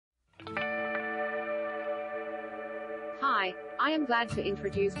Hi, I am glad to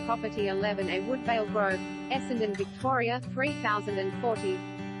introduce property 11A Woodvale Grove, Essendon, Victoria 3040.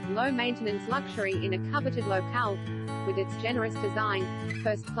 Low-maintenance luxury in a coveted locale. With its generous design,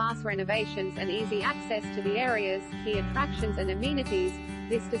 first-class renovations and easy access to the area's key attractions and amenities,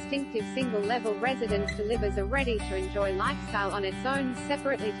 this distinctive single-level residence delivers a ready-to-enjoy lifestyle on its own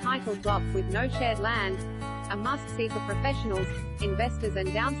separately titled block with no shared land. A must-see for professionals, investors and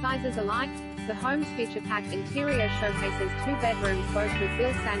downsizers alike. The home's feature-packed interior showcases 2 bedrooms both with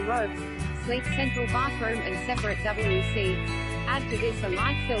built-in robes, sleek central bathroom and separate WC. Add to this a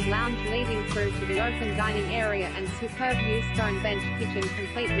light-filled lounge leading through to the open dining area and superb new stone bench kitchen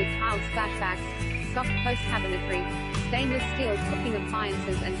complete with tiled splashbacks, soft post cabinetry, stainless steel cooking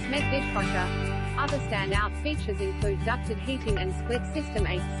appliances and Smet dishwasher. Other standout features include ducted heating and split system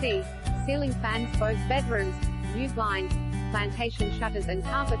AC, ceiling fans both bedrooms, new blinds, plantation shutters and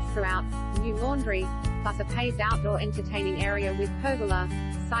carpets throughout, new laundry, plus a paved outdoor entertaining area with pergola,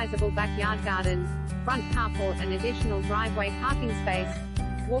 sizable backyard garden, front carport and additional driveway parking space.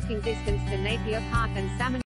 Walking distance to Napier Park and Salmon